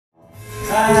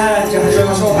じゃあ始め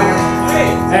ましょうか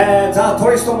ね。ザ・ト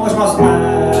リスと申します。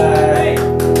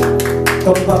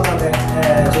トップバッターで、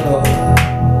ちょっと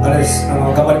あれです、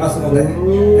頑張りますので、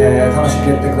楽しん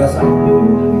でいってください。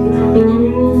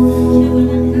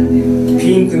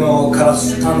ピンクのカラ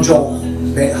ス誕生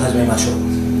で始めましょう。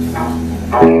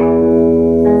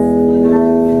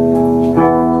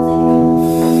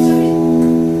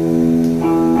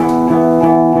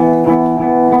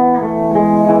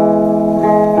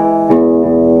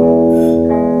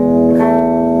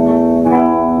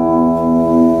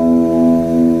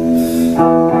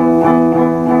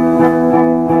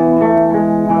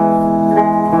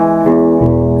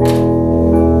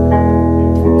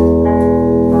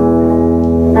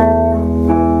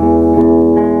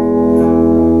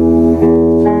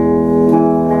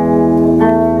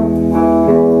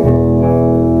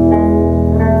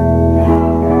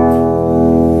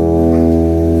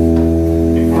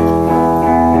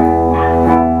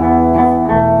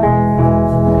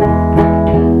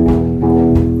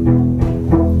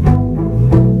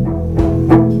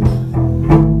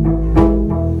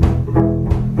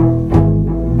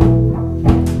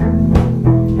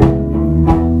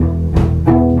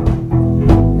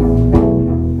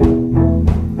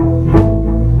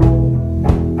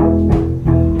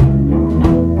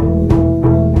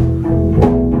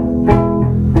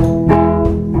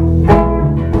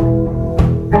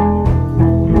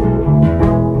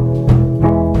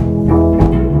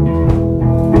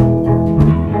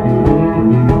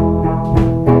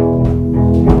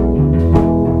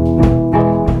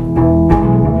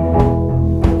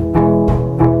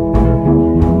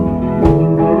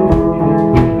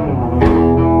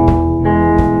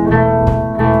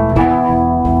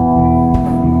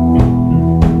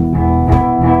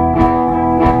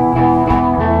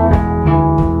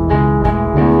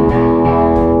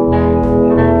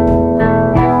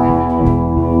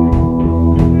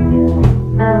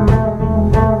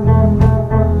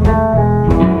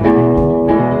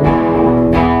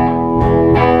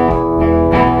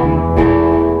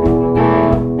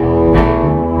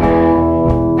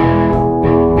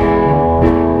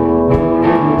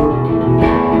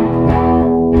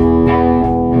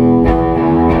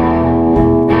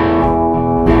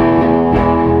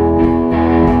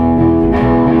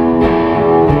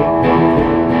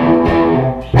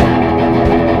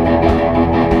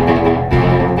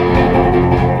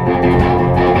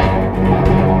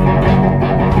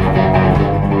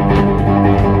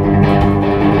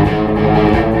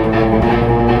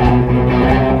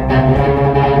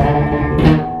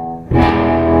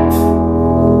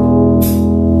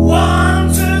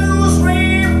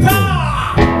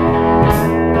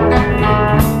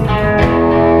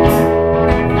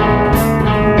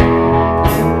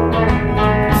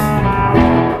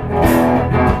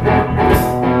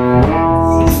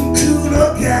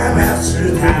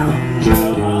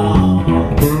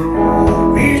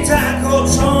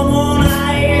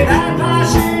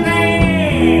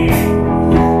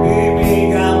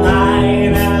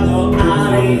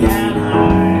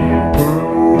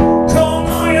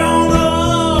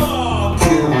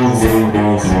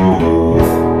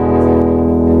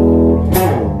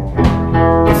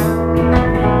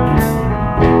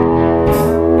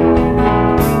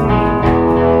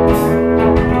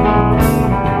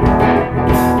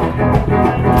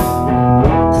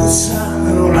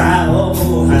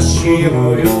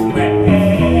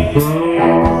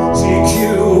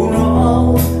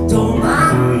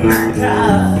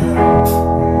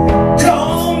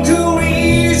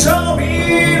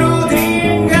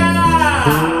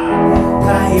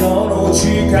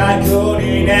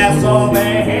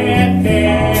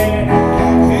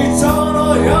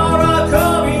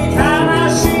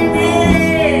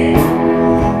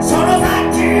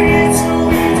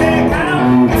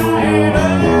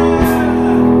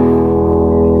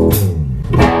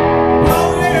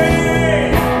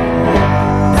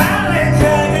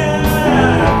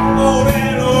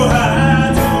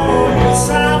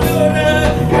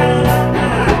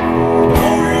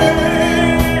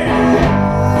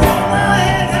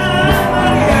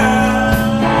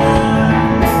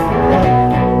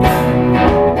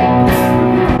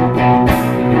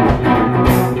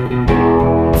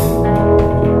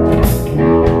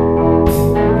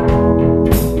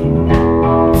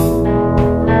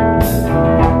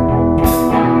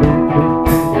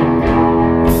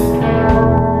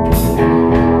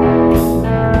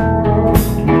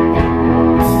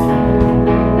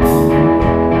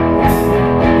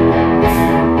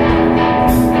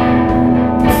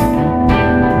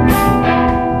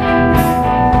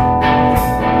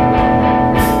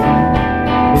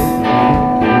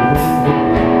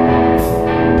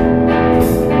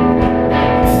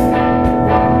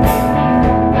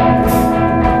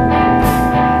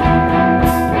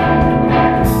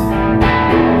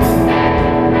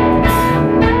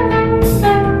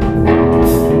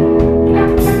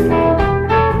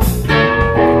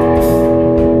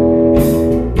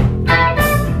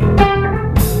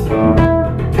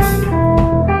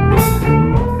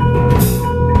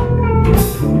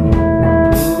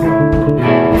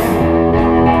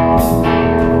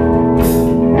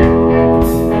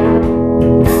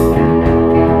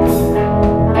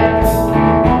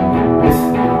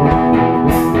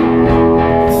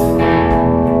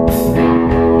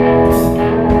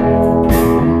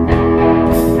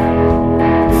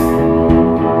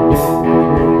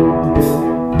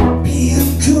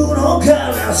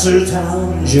ス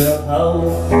誕生、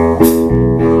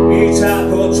見た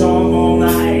こともな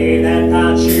い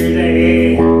形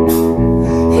で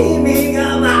意味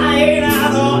がないな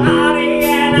どあり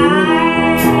えな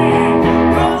い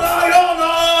この世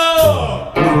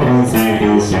の偶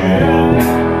然集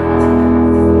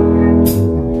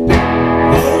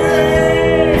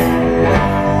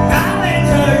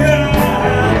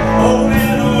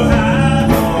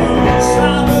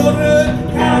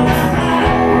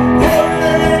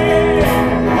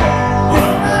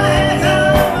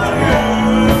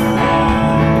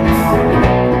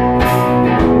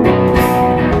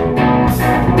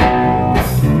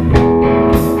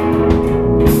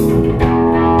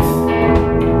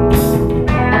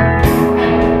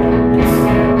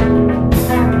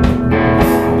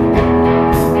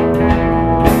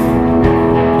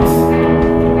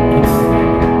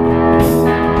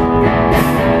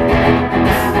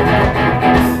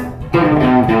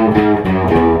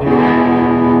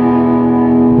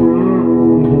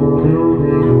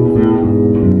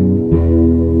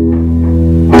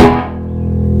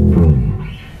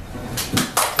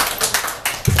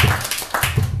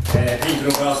ピンク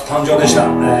のカラス誕生でした。こ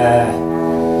の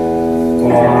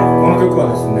曲は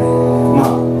ですね、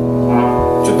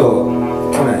ちょっと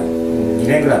去年2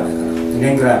年ぐらい前かな、2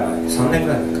年ぐらい前、3年ぐ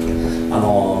らい前かな、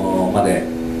まで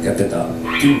やってた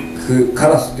ピンクカ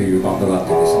ラスというバンドがあっ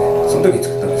てですね、その時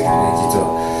作ったんですけどね、実は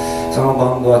その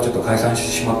バンドはちょっと解散し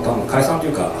てしまったので、解散とい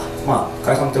うか、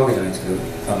解散ってわけじゃないんですけど、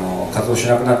活動し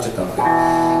なくなっちゃったので、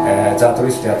ザ・ト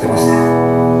リストやってます。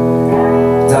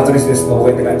ザ・トリスですと覚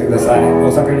えて帰ってください。お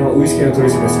酒のウイスキーのトリ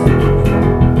スですよ。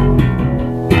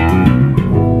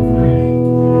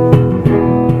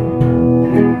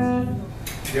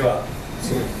では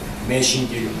すごい迷信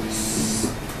という曲です。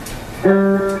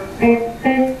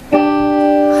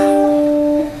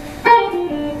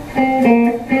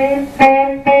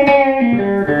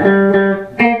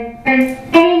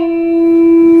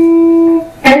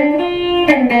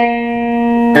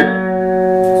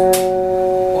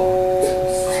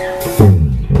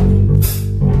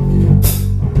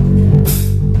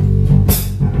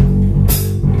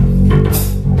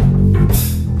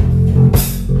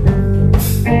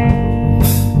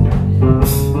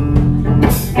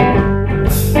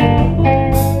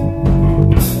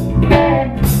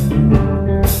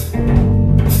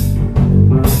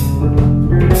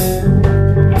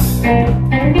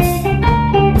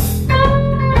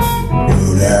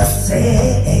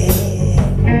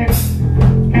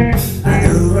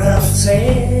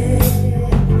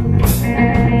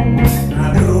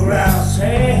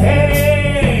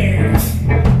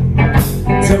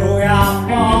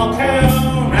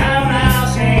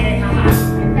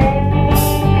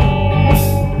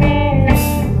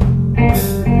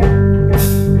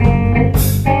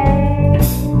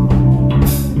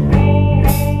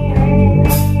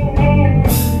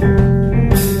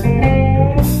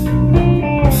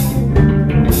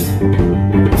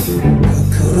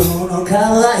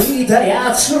乾いた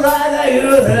やつらが言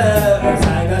う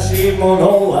探し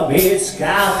物は見つか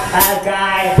ったか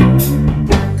い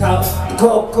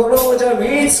心じゃ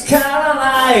見つから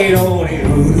ないのに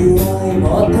潤い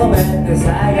求めて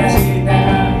探して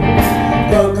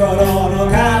心の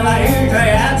乾いた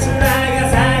やつらが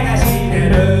探して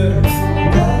る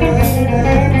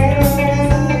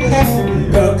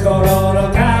心の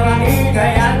乾いた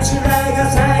やつらが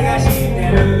探し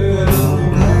てる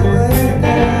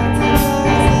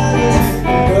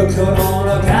心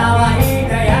の乾い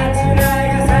たやつら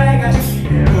が探して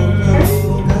る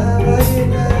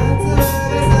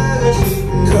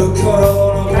心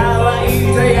の乾い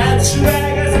たやつら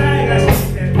が探し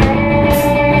てる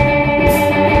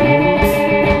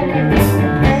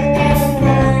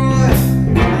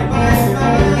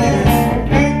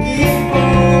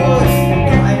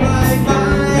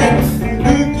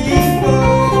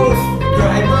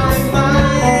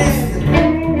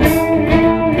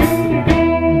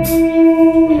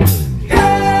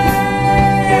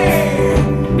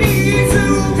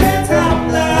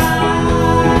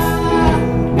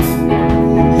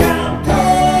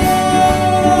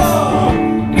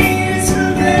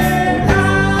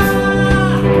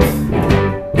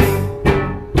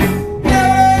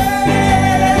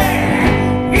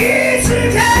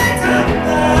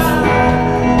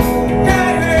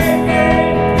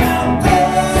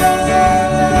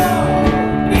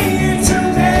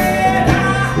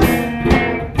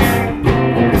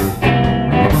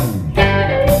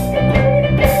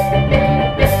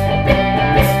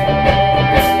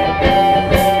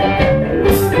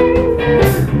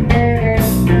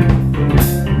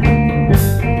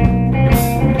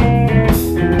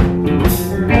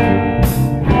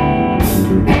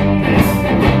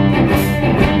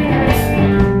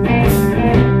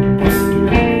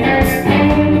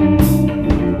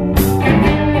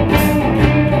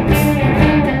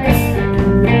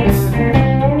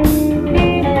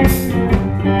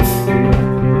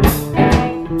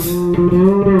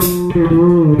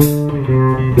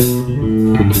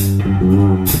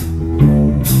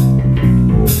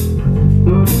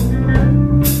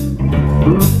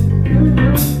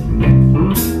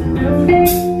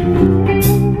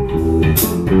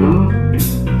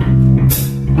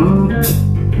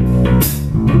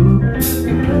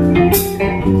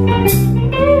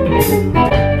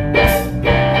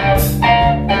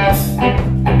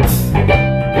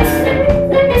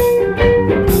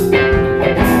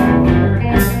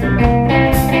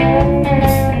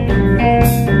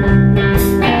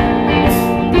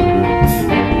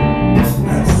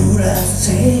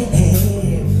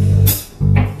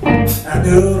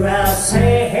濡らせ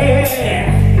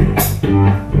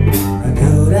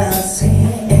濡らせ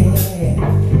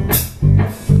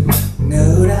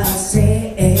濡ら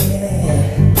せ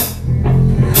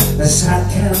叫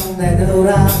んで濡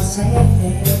らせ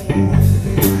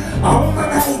女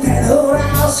泣いて濡ら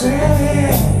せ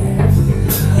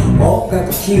音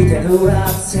楽聴いて濡ら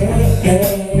せ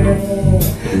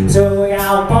ず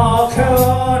や僕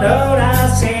を濡ら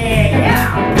せ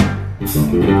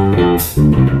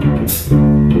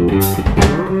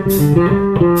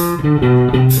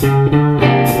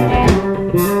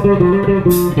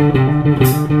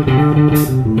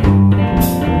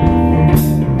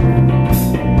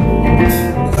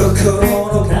心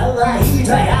の乾いた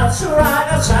やつら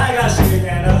が探して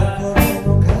る心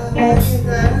の乾い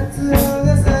たやつら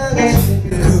が探して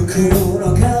る心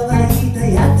の乾いた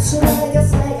やつらが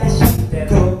探してる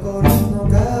心の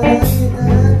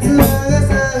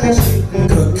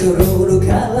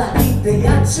乾いた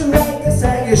やつらが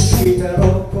探してる心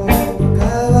の乾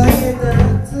いたや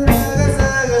つらが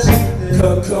探してる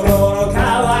心の乾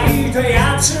いた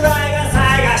やつらが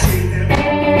探してる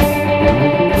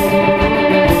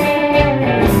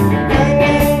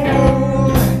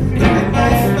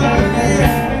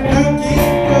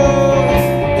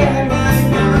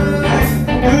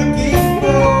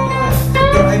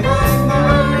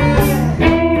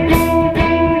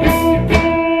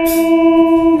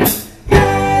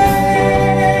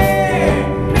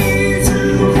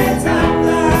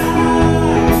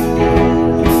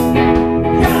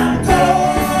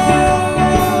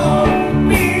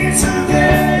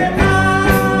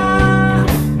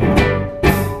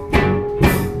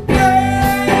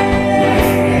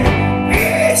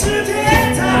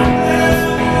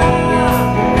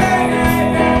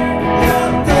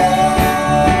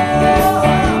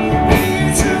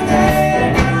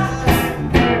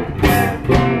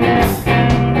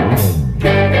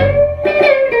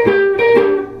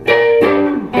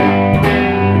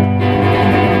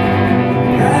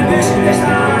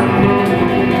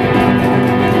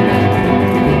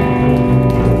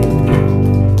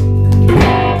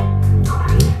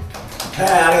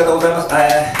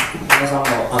皆さんも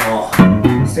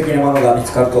素敵なものが見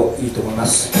つかるといいと思いま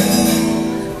す。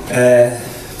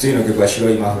次の曲は白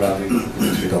いマフラーという曲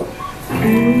ですけど、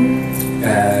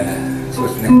そう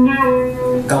ですね、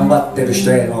頑張ってる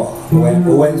人への応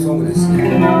援ソングですね。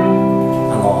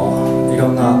いろ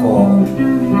んなこう、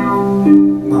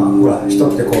まあほら人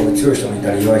ってこう強い人もい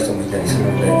たり弱い人もいたりする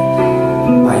ので、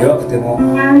まあ、弱くても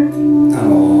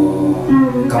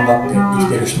頑張って生き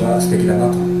てる人は素敵だな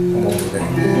と思うので、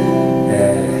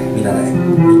みんな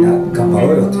頑張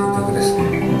ろうよという曲ですね。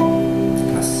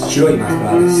白いマフ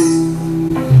ラーです。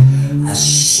明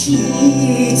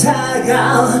日が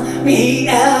見え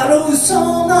るそ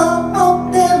の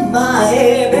手前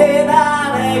で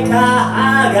誰か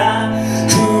が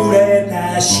くれた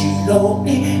白い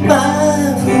マ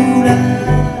フラー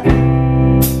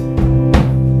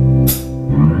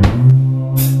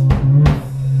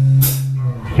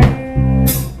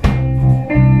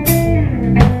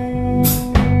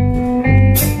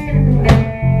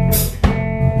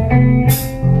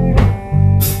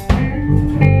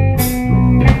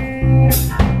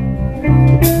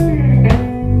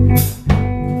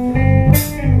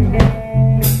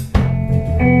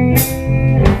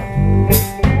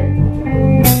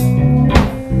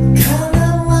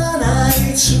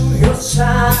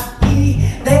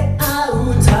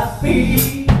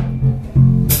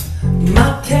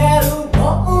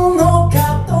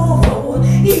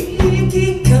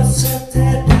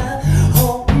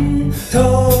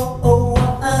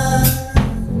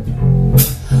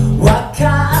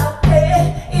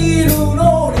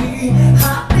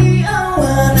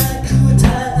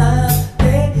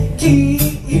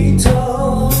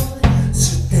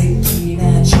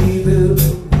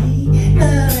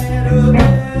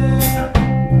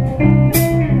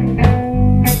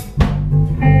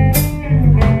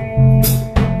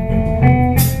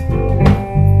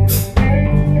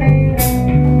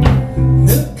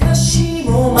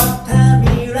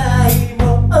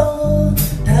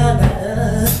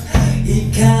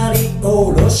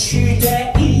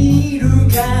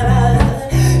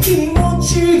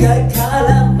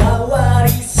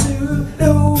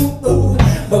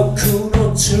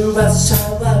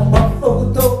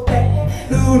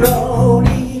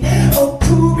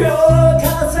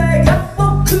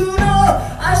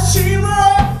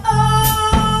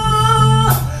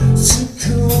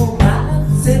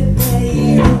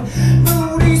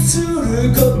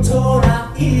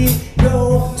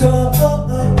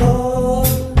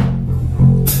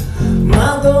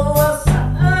惑わさ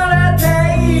れて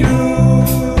いる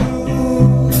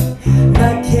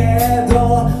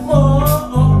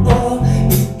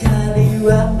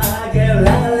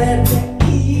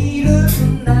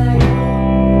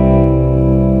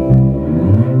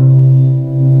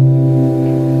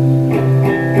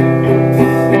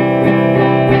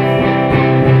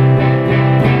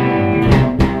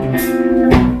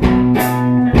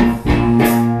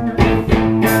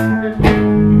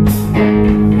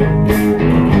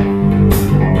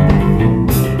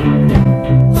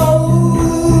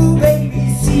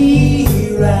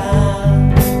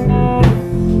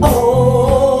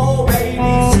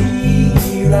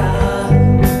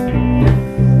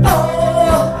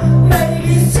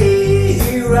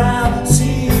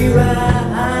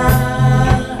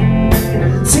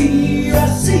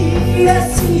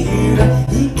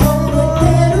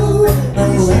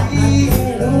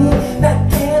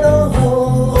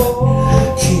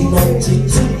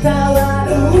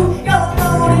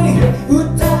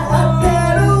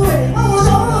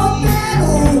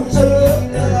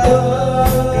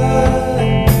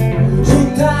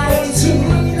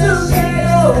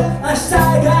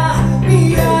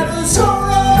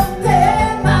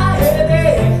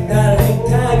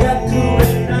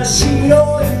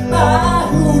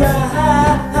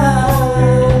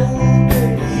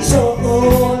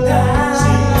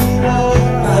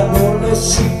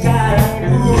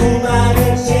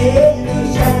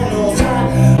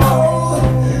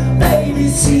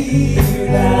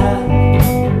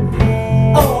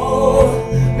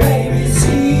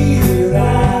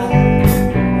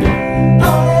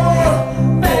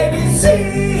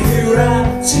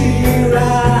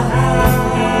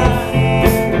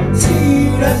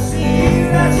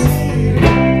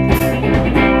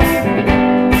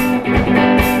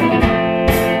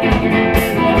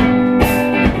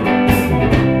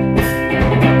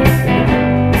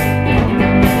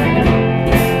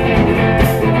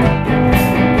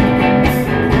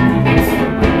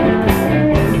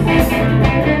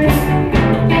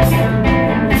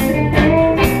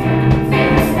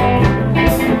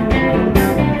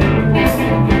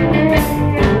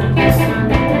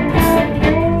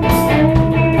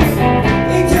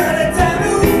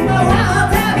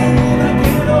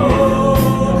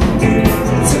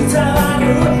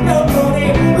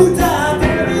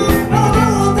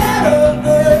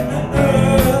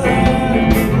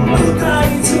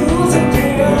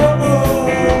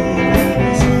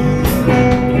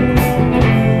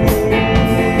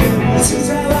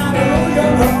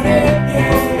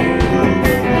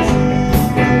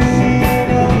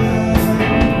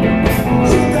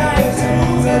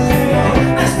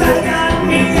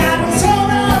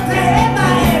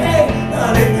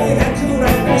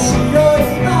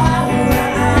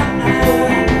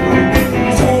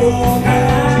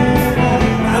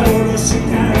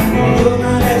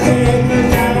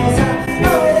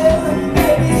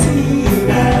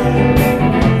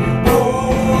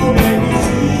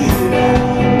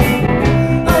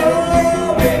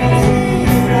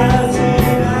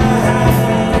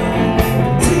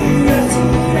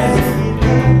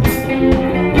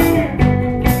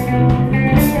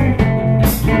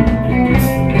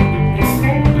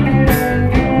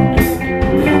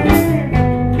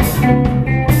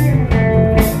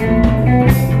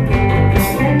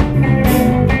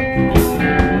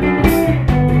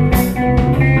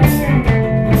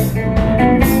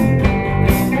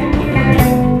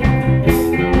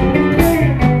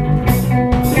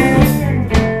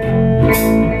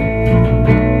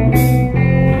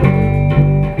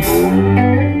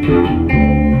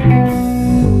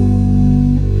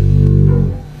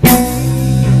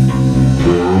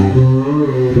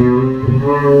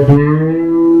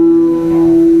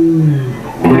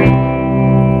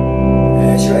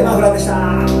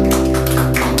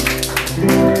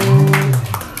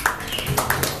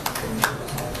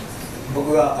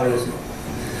があれですよ、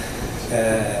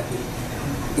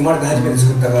生まれて初めて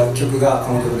作った曲が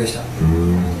この曲でした。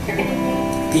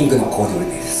ピンクのコーデュロイ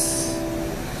です。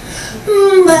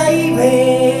バイ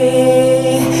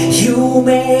ベー、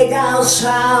夢が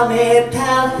覚めた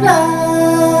ら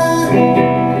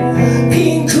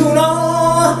ピンクの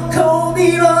コーデ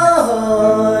ュロ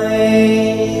イ、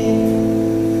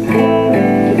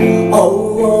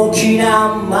大きな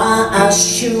マッ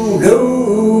シュルー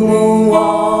ムを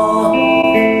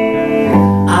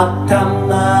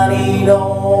頭に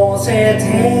乗せて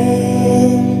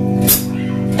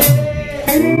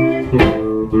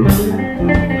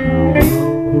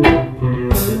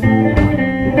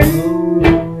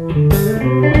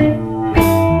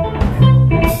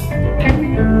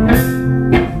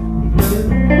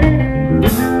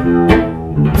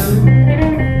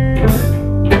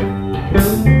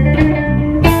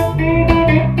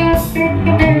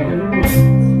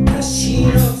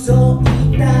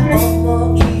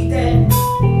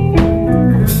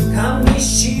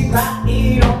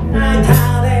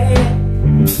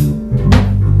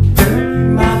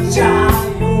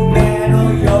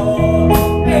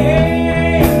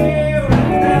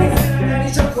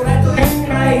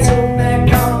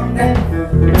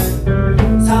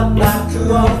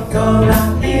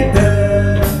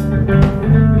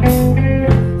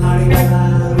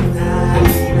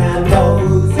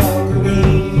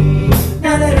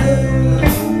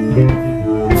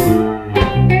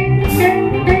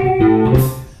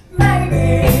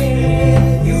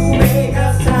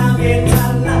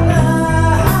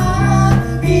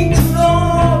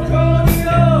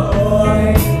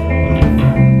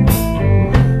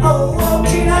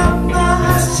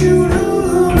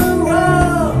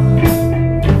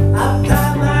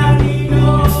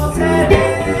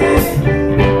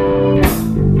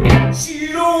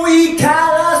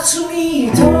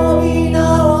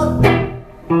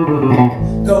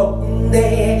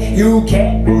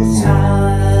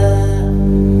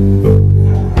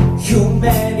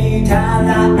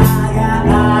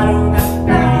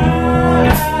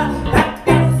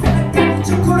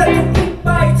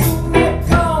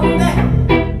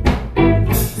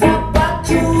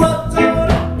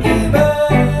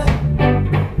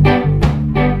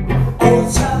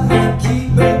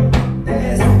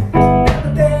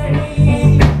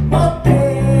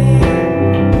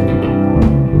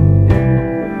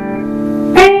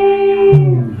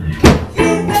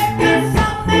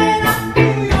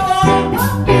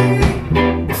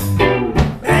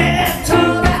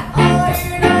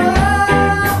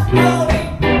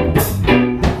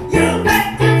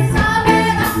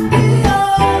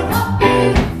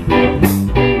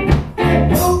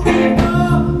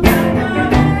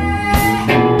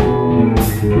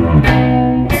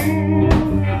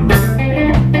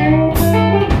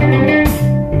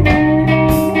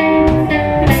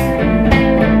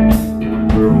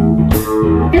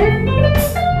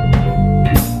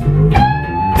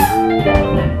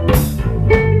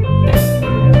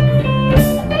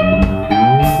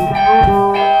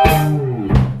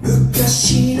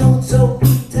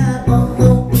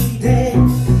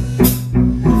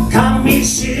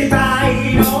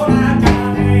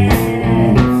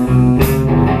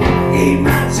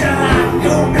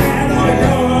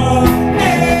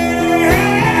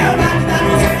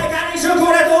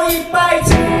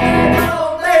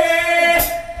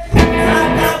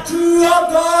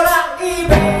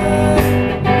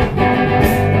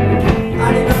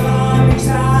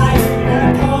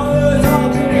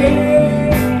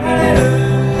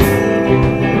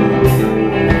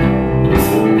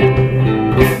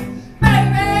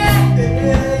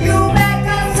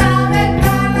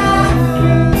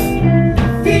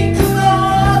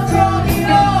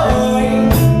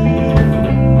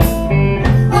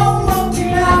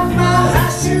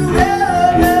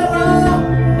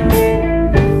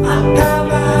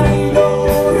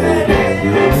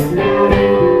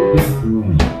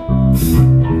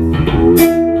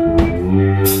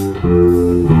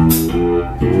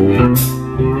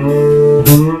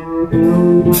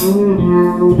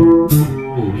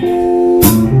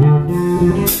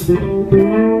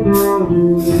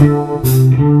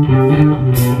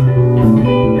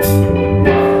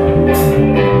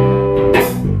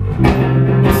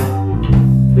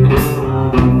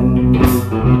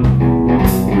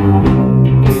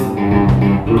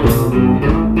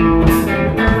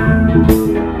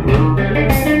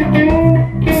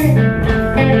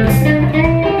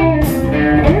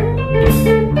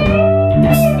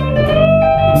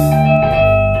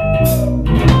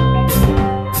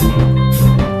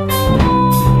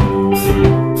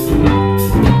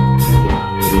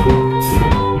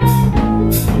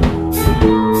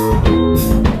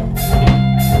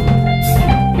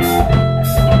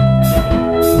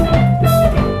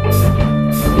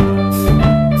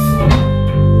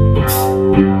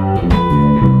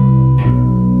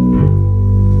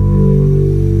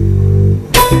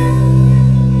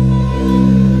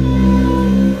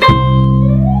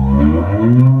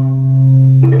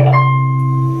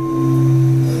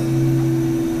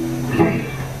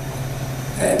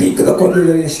ピンクのコーデュ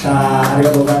ロイでした。あり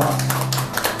がとうございます。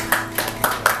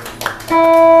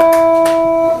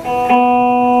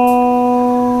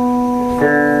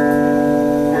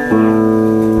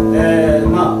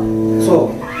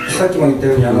さっきも言った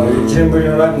ように1年ぶり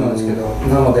のライブなんですけど、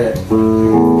なので、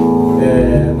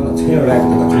まだ次のライ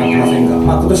ブとか決まってませんが、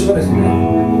今年はですね、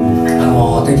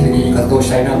定期的に活動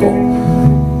したいなと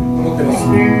思ってます。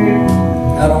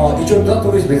一応ザ・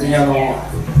トリス別に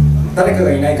誰か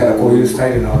がいないからこういうスタ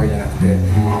イルなわけじゃなくて、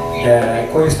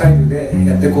こういうスタイルで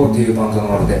やっていこうというバンドな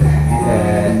ので、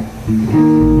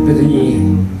別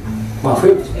にまあ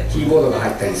キーボードが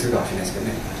入ったりするかもしれないですけど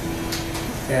ね。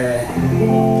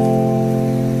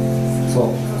そう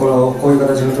こういう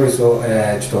形のトリスを、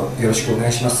ちょっとよろしくお願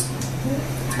いします。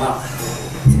まあ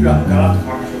次はガラッと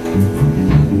変わり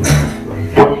ましょ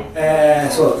う。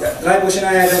そうライブをし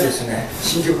ない間にですね、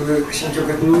新曲を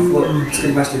作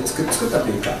りまして、作ったと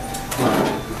いうか、ま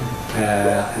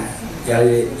あや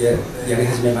り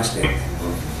始めまして、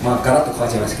まあガラッと変わっ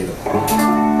ちゃいますけど、ハ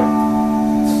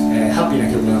ッピー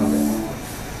な曲なので、こ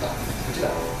ちら。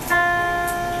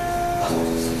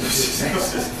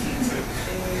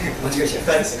間違えちゃっ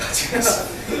た。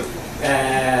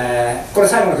これ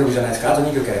最後の曲じゃないですか。あと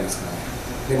2曲やりますから、ね、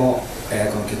でも、こ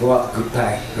の曲は「グッ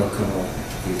バイロックンロール」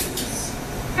という曲です。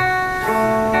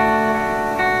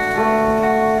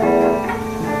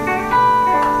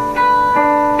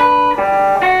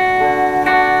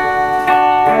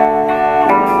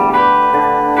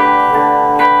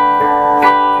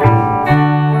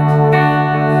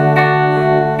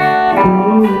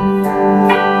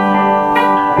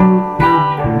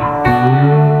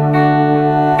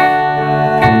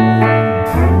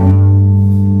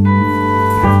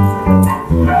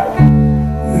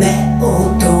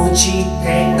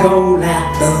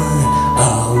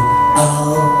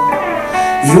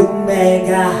夢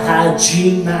が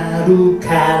始まるか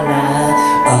ら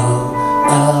Oh,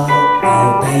 oh,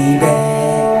 oh baby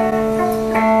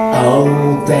Oh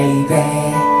baby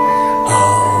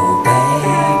Oh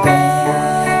baby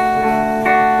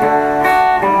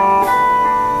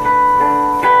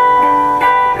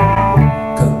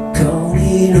ここに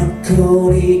残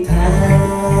りた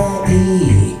い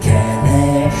けれ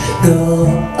ど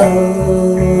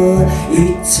い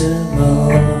つも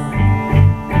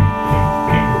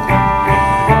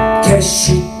決し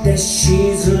て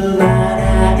沈まな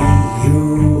い夕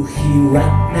日は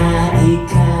ない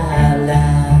から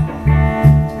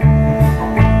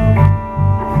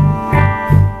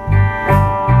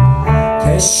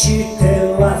決して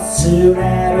忘れ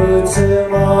るつ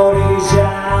もりじゃ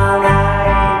な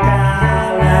い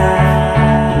から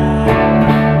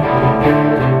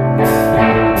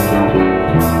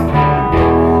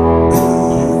移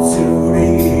り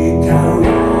変わ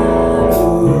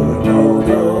る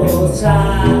のさ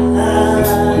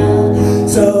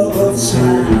そうさ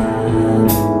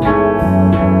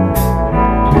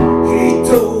人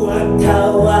は変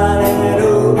われる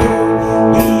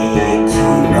生き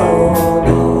物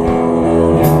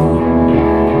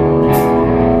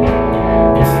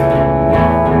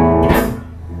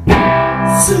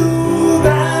素晴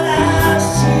らし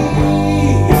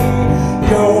い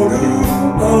夜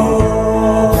を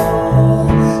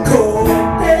越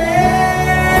えて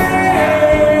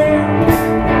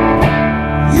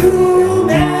夢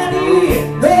に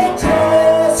残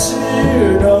す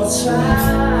のさ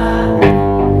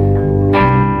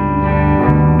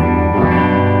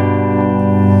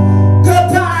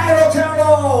Goodbye rock and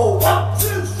roll 1,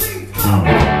 2,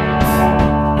 3,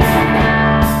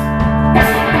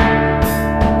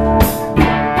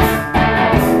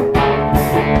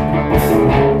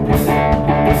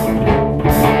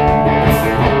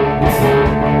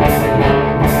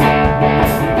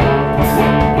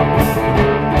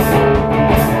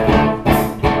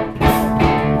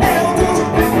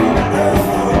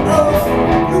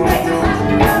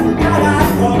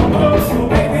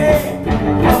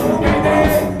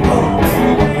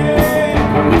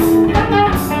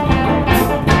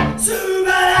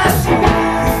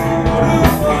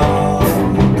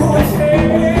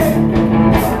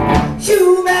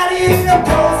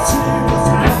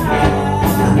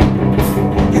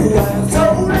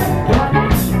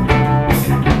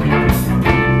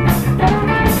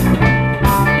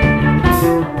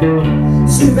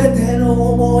 すべて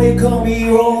の思い込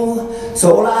みを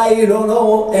空色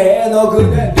の絵の具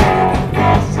で「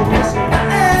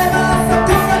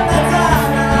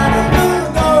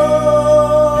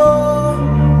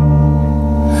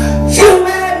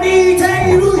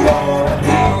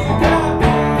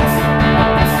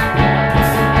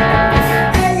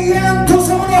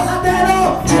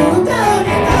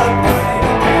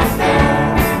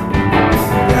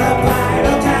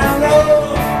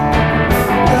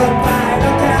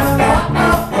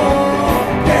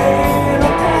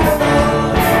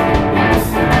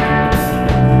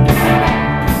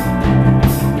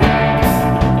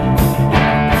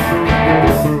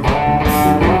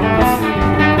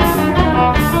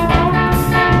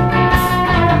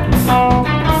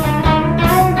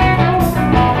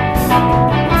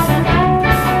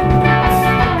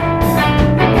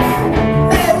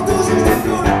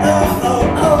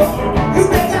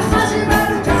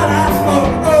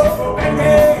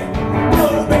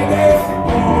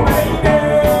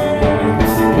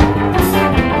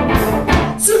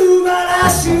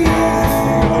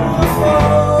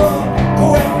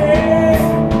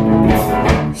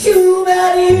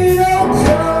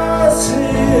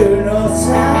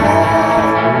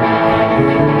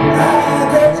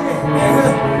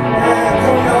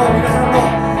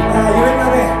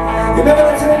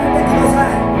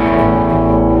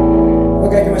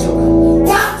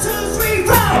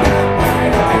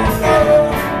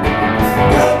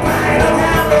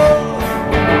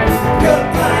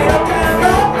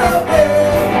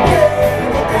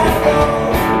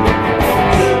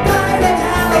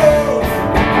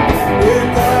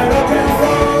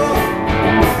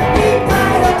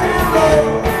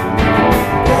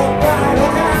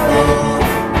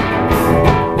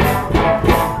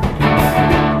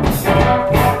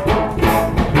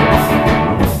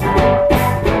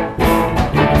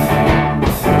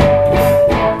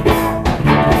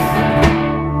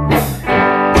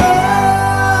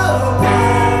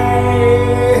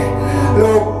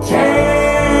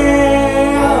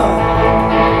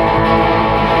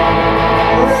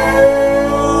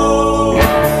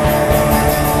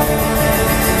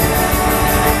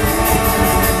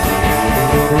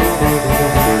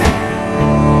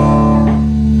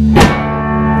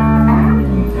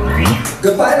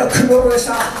クロールでし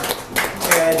た。じ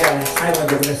ゃあね、最後の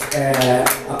曲です。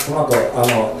この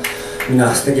後みん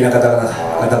な素敵な方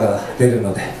が出る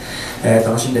ので、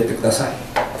楽しんでいってください。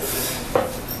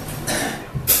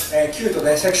キュート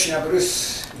でセクシーなブルー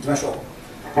スいきましょう。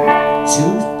チ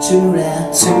ュチュラ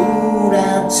チュ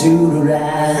ラチュルラ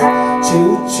チ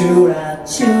ュチュラ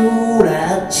チュ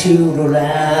ラチュル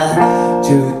ラ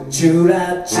チュチュ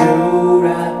ラチュ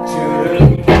ラチュル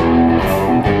ラ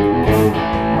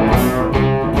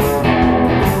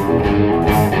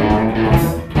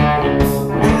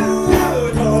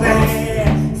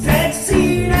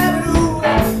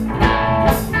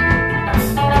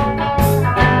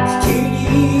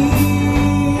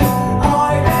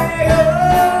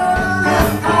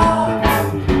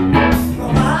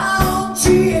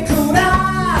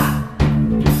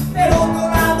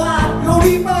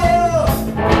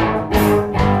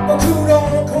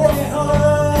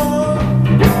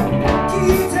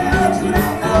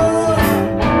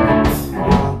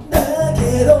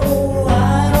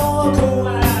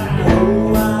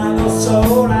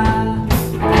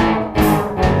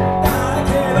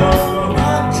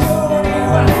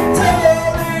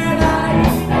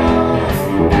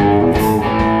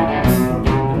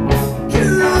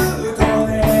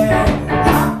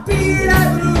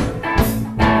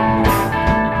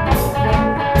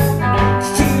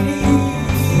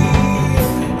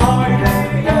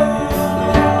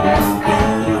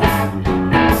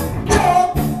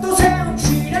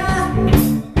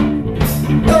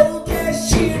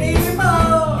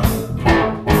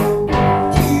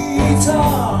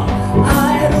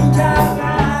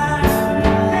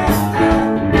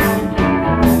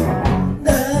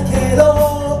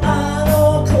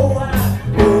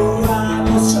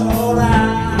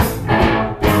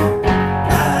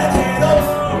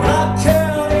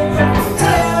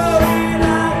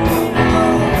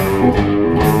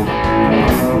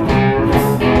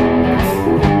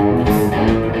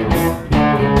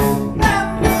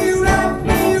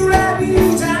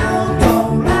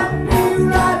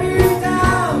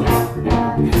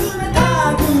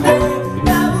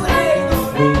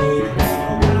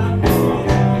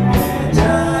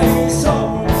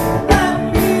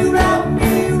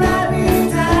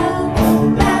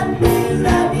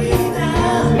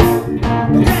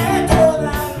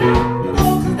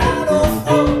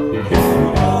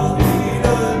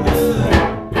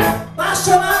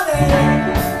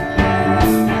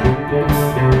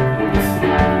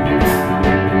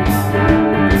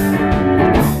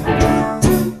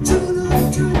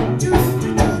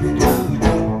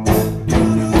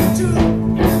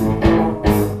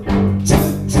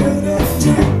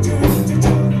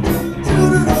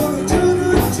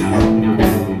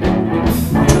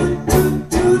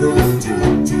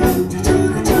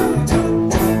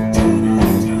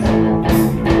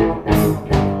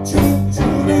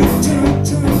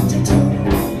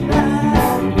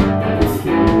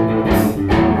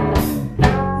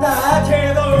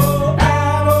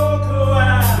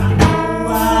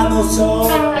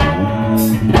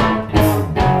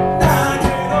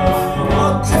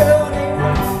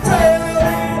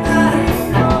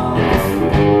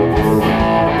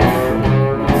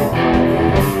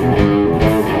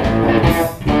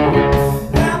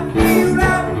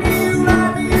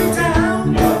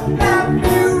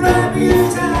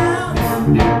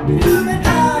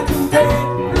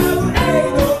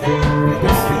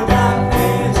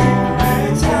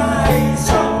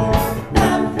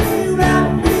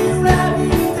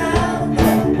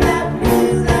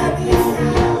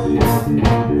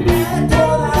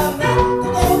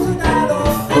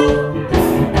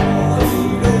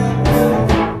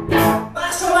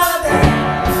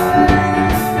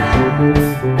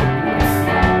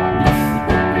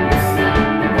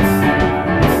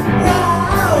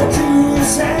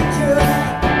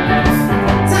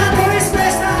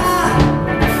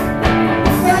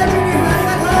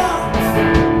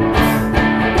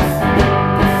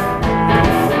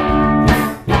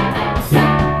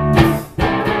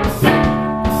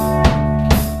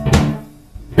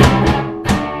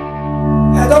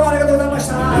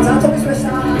ザ・トリスでし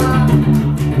た。